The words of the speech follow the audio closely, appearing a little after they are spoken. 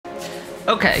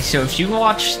Okay, so if you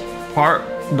watched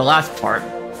the last part,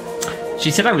 she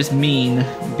said I was mean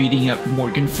beating up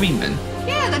Morgan Freeman.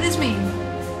 Yeah, that is mean.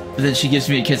 But then she gives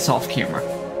me a kiss off camera.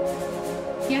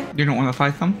 Yeah. You don't want to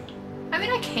fight them? I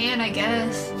mean, I can, I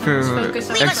guess. For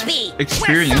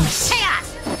experience. Fair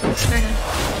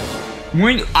enough.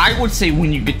 When I would say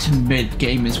when you get to mid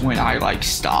game is when I like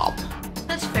stop.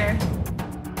 That's fair.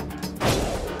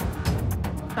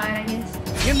 Fine, I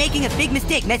guess. You're making a big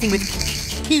mistake messing with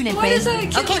Coon and Friends. Why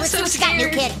does that kid look so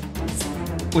scared? Kid.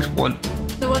 Which one?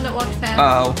 The one that walked past.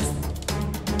 Oh.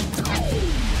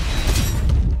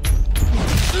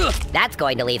 That's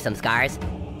going to leave some scars.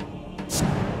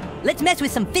 Let's mess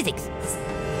with some physics.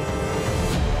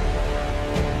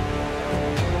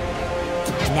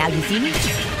 Now you see me?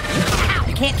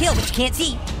 You can't kill what you can't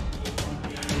see.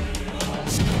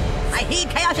 I heed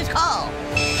Chaos's call.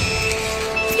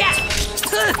 Yeah!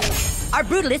 Our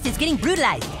brutalist is getting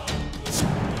brutalized.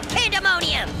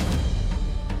 Pandemonium!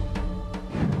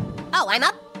 Oh, I'm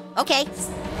up? Okay.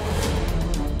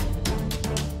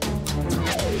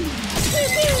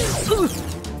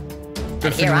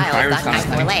 Here I always thought nice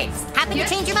more late. Happen to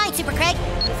change your mind, Super Craig?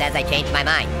 Who says I changed my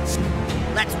mind?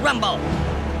 Let's rumble!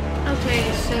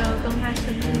 Okay, so going back to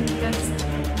the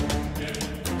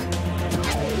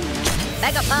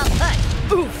Mega Bomb Punch!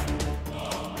 Oof!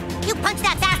 You punch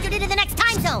that bastard into the next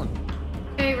time zone!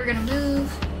 Okay, we're gonna move.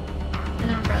 And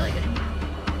then we're probably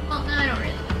gonna... Well, no, I don't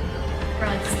really.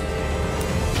 Probably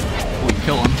We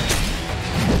kill him.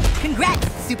 Congrats,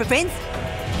 Super Friends!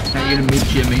 Now you're gonna meet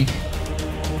Jimmy.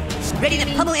 Ready to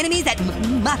pummel enemies at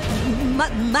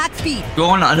Mach speed. Go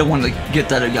on, I don't want to get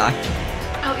that guy.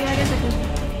 Oh, yeah, I guess I could.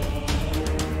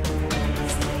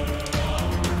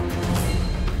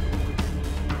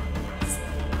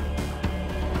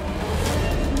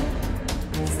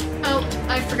 Oh,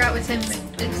 I forgot what's him.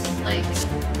 It's like...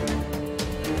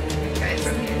 Try it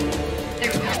from here.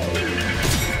 There we go.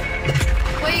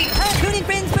 Wait! Coon and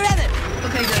Friends forever!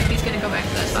 Okay, good. He's gonna go back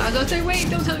to that spot. I was gonna say, wait,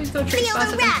 don't tell me he's gonna trade Feel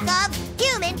spots. the wrath of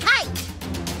human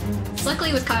Kite!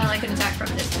 Luckily with Kyle, I can attack from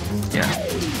a distance. Yeah.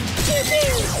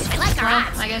 I like our Well,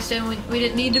 odds. I guess then we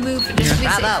didn't need to move for just to be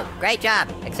safe. Bravo! Great job!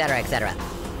 Etc. etc.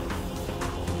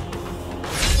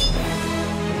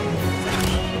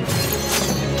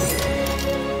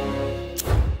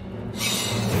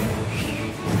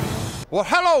 Well,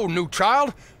 hello, new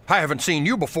child. I haven't seen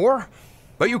you before,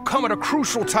 but you come at a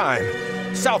crucial time.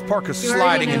 South Park is You already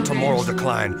sliding know into this. moral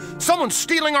decline. Someone's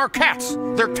stealing our cats.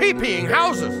 They're TPing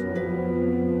houses.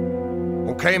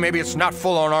 Okay, maybe it's not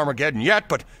full-on Armageddon yet,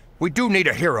 but we do need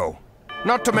a hero.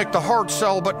 Not to make the hard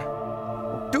sell,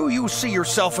 but do you see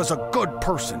yourself as a good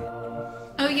person?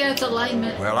 Oh yeah, it's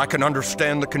alignment. Well, I can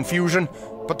understand the confusion,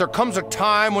 but there comes a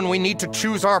time when we need to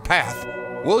choose our path.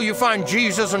 Will you find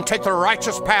Jesus and take the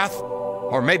righteous path?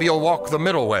 Or maybe you'll walk the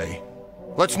middle way.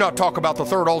 Let's not talk about the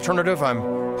third alternative. I'm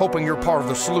hoping you're part of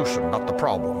the solution, not the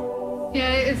problem.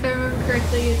 Yeah, if I remember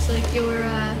correctly, it's like your,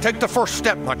 Take the first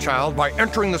step, my child, by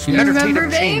entering this You remember, meditative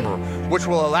babe? chamber, which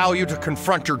will allow you to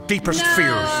confront your deepest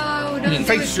fears. Don't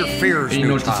Face do your it, kid. fears, And you know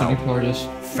new what the funny child. part is?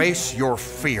 Face your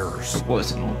fears. It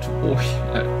was an old toy.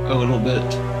 A little bit.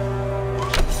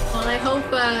 Well, I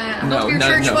hope No, your no,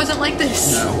 church no. wasn't like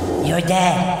this. No. Your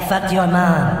dad fucked your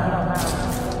mom.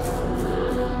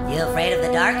 You afraid of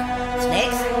the dark?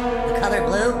 Snakes? The color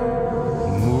blue?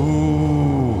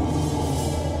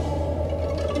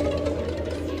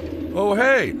 Oh,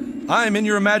 hey, I'm in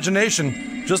your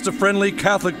imagination. Just a friendly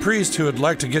Catholic priest who would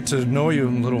like to get to know you a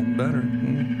little better.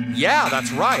 Yeah,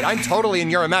 that's right. I'm totally in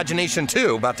your imagination,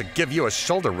 too, about to give you a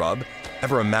shoulder rub.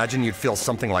 Ever imagine you'd feel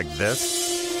something like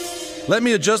this? Let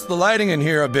me adjust the lighting in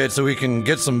here a bit so we can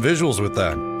get some visuals with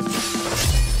that.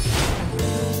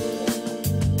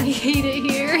 I hate it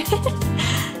here.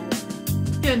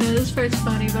 Yeah, no, this part's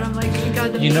funny, but I'm like,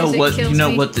 God, the You know music what? kills You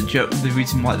know me. what the joke? The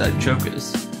reason why that joke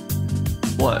is?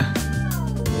 What?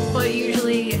 Well,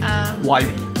 usually,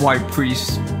 Why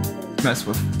priests mess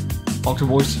with altar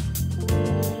boys?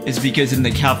 Is because in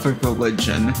the Catholic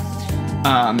religion,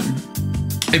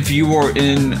 if you were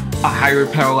in a higher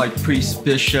power like priest,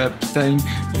 bishop thing,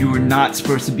 you were not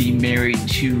supposed to be married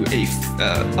to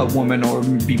a woman or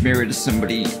be married to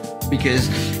somebody, because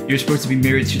you're supposed to be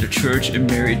married to the church and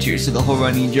married to. So the whole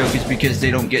running joke is because they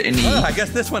don't get any I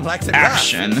guess this one likes it.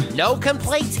 action. No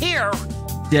complaints here.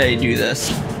 They do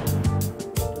this.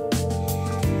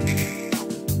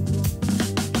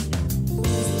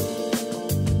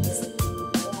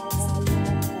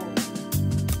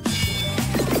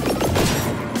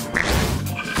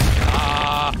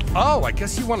 Oh, I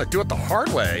guess you want to do it the hard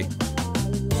way.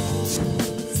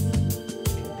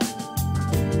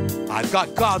 I've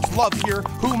got God's love here.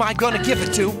 Who am I gonna give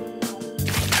it to?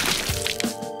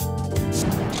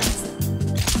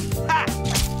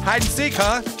 Hide and seek,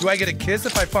 huh? Do I get a kiss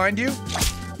if I find you?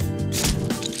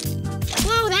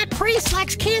 Whoa, that priest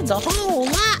likes kids a whole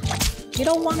lot. You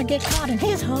don't want to get caught in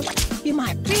his hook. You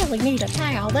might really need a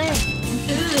towel there.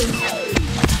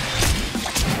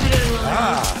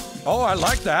 Ah, oh, I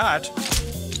like that.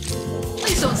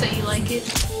 Please don't say you like it.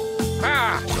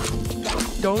 Ah!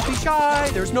 Don't be shy.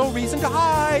 There's no reason to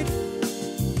hide.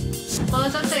 Well,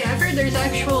 as I say, I've heard there's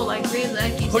actual, like, real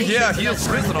accusations. Oh yeah, he and is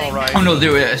that sort of prison, all thing. right. Oh no,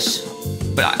 there is.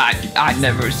 But I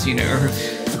never seen it.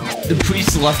 The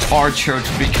priest left our church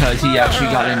because he actually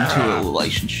got into a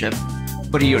relationship.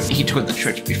 But he toured the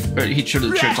church before. He toured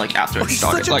the church like after it He's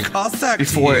started, such a like Cossack,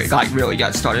 before geez. it like really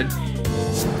got started.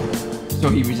 So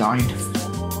he resigned.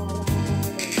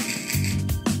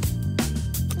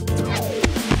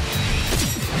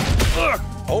 Ugh,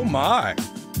 oh my.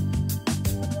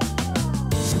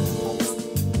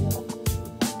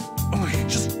 Oh,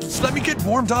 just let me get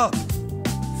warmed up.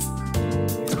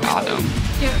 Got him.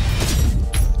 Yeah.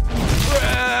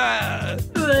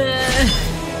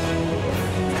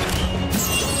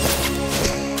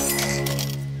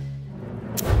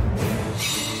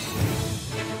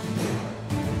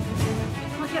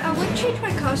 Okay, I wouldn't change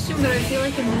my costume, but I feel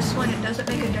like in this one it doesn't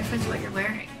make a difference what you're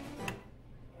wearing.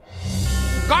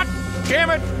 God damn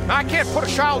it! I can't put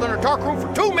a child in a dark room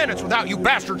for 2 minutes without you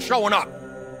bastards showing up.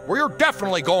 Well, you're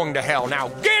definitely going to hell. Now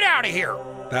get out of here!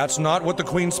 That's not what the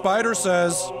Queen Spider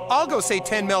says. I'll go say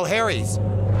 10 mil Harry's.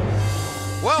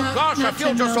 Well, No, gosh, I not feel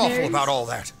 10 just awful millimeters. about all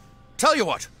that. Tell you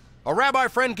what, a rabbi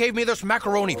friend gave me this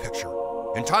macaroni picture.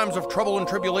 In times of trouble and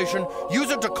tribulation,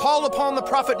 use it to call upon the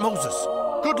prophet Moses.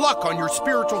 Good luck on your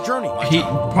spiritual journey, my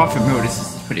child. Prophet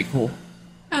Moses is pretty cool.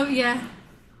 Oh, yeah.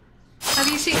 Have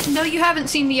you seen... No, you haven't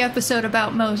seen the episode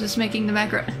about Moses making the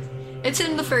macaroni. It's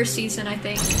in the first season, I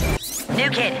think. New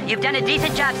kid, you've done a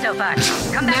decent job so far.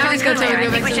 Come back Now to he's the gonna good tell layer. you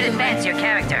I think about we should something. advance your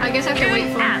character. I guess I have to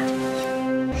wait for him. Out.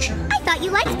 I thought you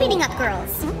liked beating up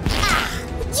girls.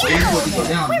 Go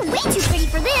down. We're way too pretty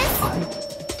for this.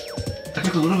 I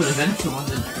took a little bit of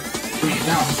influence to bring it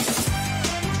down.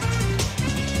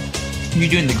 You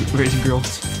doing the raising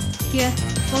girls? Yeah.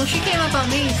 Well, she came up on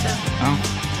me, so... Oh.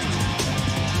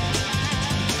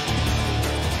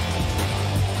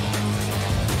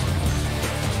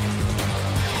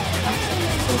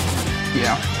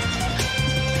 Yeah.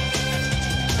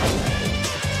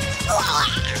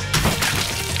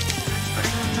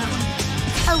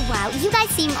 Oh wow, you guys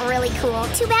seem really cool.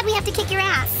 Too bad we have to kick your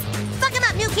ass. Fuck him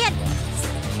up, new kid!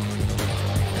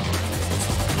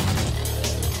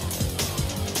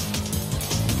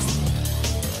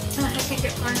 I can't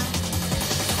get far enough.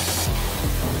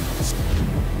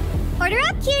 Order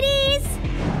up, cuties!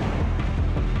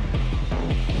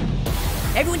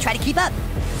 Everyone try to keep up.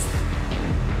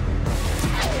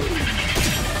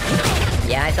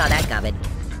 Yeah, I saw that coming.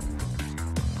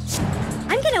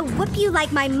 I'm gonna whoop you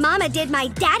like my mama did my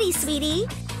daddy, sweetie.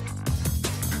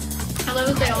 I love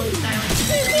that they all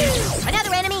silent.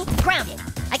 Another enemy? Grounded.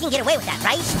 I can get away with that,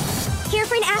 right? Here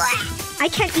for an ass. I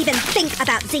can't even think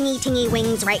about zingy-tingy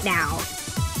wings right now.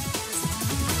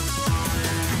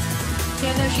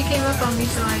 Yeah, no, she came up on me,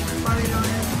 so I farted on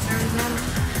her and started at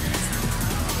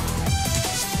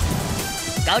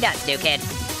her. Go nuts, new kid.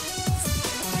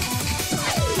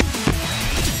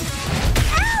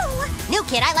 Ow! New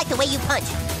kid, I like the way you punch.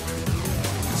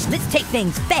 Let's take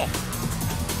things fast.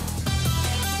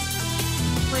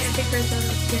 Wait, I think hers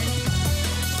was good.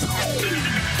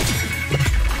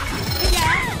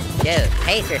 Dude,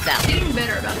 pace yourself. Getting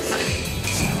better about the fight.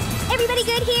 Everybody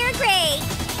good here? Great.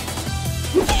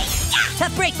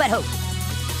 Tough break, butthole.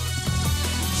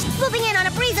 Swooping in on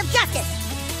a breeze of justice.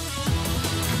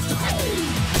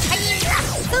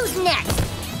 Who's next?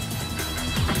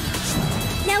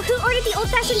 Now who ordered the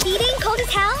old-fashioned beating? Cold as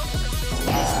hell?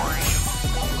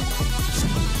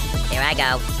 Here I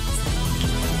go.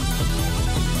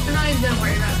 I'm not even gonna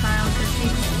worry about Kyle, because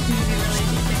she's gonna be really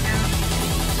easy to take out.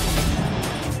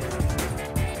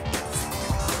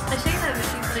 I say that, but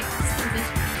she's like,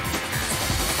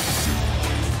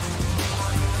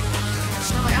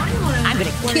 I'm like, I don't even want to I'm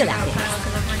gonna worry kill about that Kyle,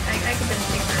 because I'm like, I could just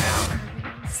take her out.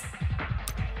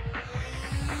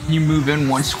 You move in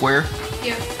one square.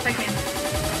 Yeah, I can.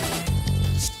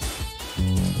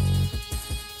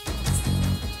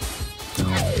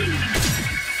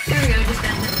 There we go, just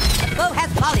end it. Foe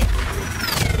has spotted.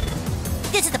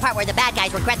 This is the part where the bad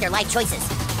guys regret their life choices.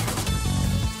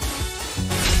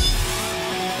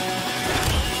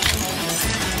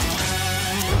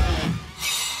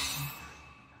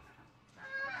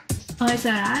 Like I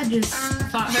said, I just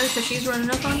fought her because she's running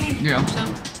up on me. Yeah.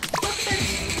 So,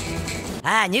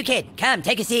 Ah, new kid, come,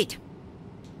 take a seat.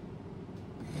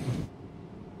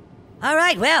 All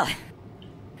right, well,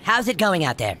 how's it going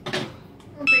out there?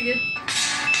 Pretty good.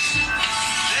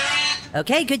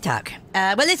 Okay, good talk.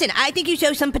 Well, listen, I think you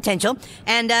show some potential,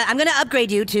 and I'm gonna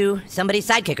upgrade you to somebody's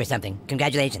sidekick or something.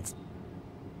 Congratulations.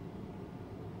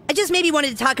 I just maybe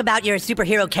wanted to talk about your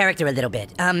superhero character a little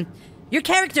bit. Your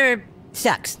character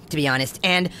sucks, to be honest,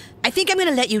 and I think I'm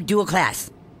gonna let you dual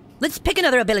class. Let's pick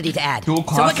another ability to add. Dual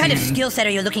So what kind of classing. skill set are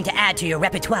you looking to add to your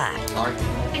repertoire?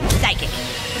 Psychic.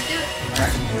 Let's do it.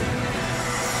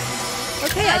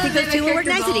 Okay, I think made those my two will work character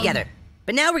nicely bald. together.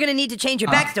 But now we're gonna need to change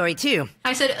your backstory, too.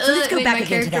 I said, So let's go made back my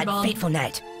again to character that bald. fateful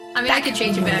night. I mean, Back I could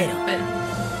change it in the back, middle.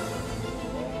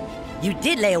 but You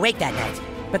did lay awake that night,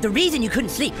 but the reason you couldn't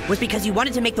sleep was because you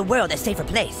wanted to make the world a safer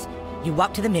place. You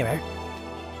walked to the mirror.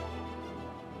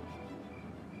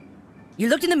 You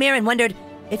looked in the mirror and wondered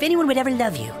if anyone would ever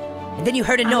love you. And then you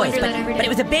heard a I noise, wonder that every but day. it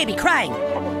was a baby crying.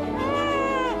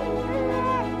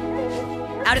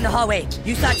 Out in the hallway,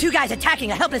 you saw two guys attacking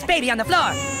a helpless baby on the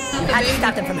floor. You had to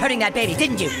stop them from hurting that baby,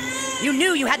 didn't you? You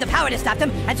knew you had the power to stop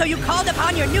them, and so you called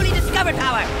upon your newly discovered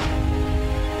power.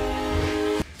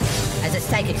 As a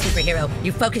psychic superhero,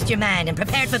 you focused your mind and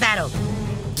prepared for battle.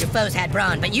 Your foes had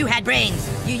brawn, but you had brains.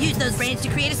 You used those brains to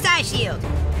create a psi shield.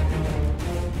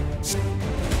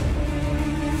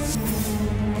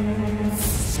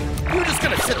 You're just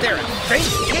gonna sit there and think,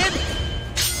 kid?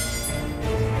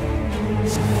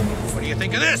 What do you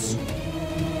think of this?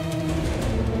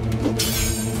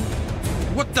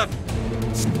 What the?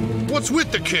 What's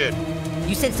with the kid?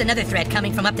 You sensed another threat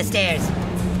coming from up the stairs.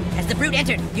 As the brute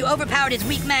entered, you overpowered his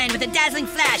weak mind with a dazzling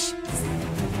flash.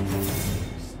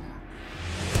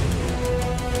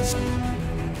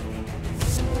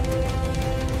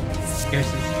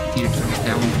 Seriously, you turn it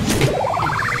down.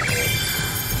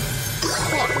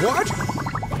 What?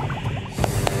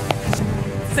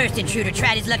 First intruder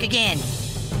tried his luck again.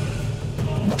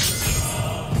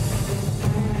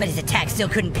 But his attack still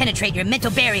couldn't penetrate your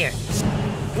mental barrier.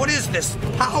 What is this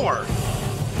power?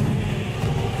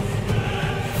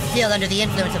 Still under the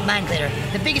influence of mind glitter,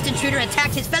 the biggest intruder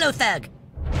attacked his fellow thug.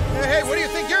 Hey, what do you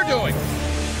think you're doing?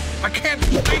 I can't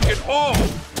think at all.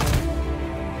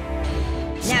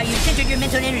 Now you've centered your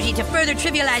mental energy to further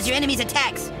trivialize your enemy's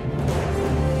attacks.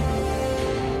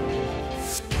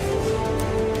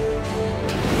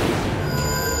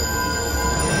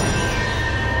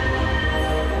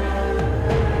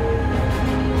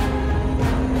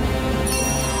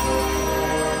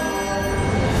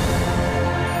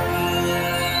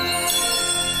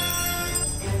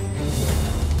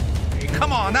 Hey,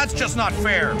 come on, that's just not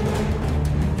fair.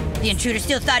 The intruder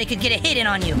still thought he could get a hit in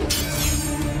on you.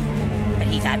 But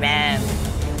he thought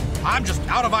wrong. I'm just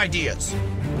out of ideas.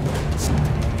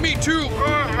 Me too.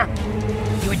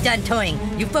 You were done toying.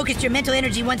 You focused your mental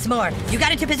energy once more. You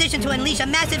got into position to unleash a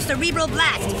massive cerebral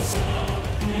blast.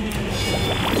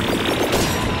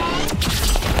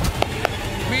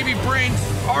 Maybe brains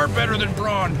are better than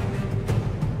brawn.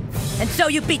 And so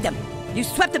you beat them. You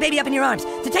swept the baby up in your arms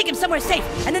to take him somewhere safe,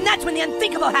 and then that's when the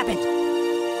unthinkable happened.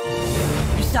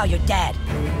 You saw your dad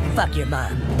fuck your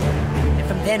mom. And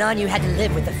from then on, you had to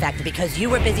live with the fact that because you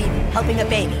were busy helping a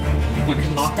baby, you couldn't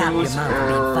stop your mom from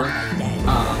being fucked by your dad.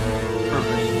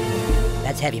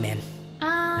 That's heavy, man.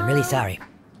 I'm really sorry.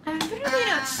 I'm literally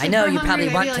not I know super you probably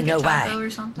hungry, want maybe to know like a taco why. or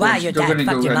something. Why your You're dad gonna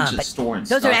fucked go your ahead mom, and but just store and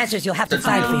those are stuff. answers you'll have to That's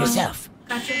find all. for yourself.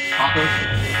 Gotcha.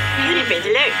 Coon and Friends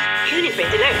alert! Coon and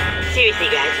Friends alert! Seriously,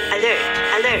 guys, alert!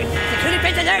 Alert! The Coon and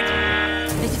Friends alert!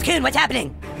 This is Coon, what's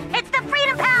happening? It's the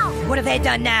Freedom Pals! What have they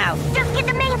done now? Just get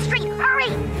to Main Street, hurry!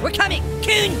 We're coming!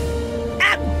 Coon!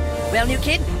 Out! Well, new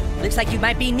kid, looks like you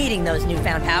might be needing those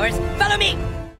newfound powers. Follow me!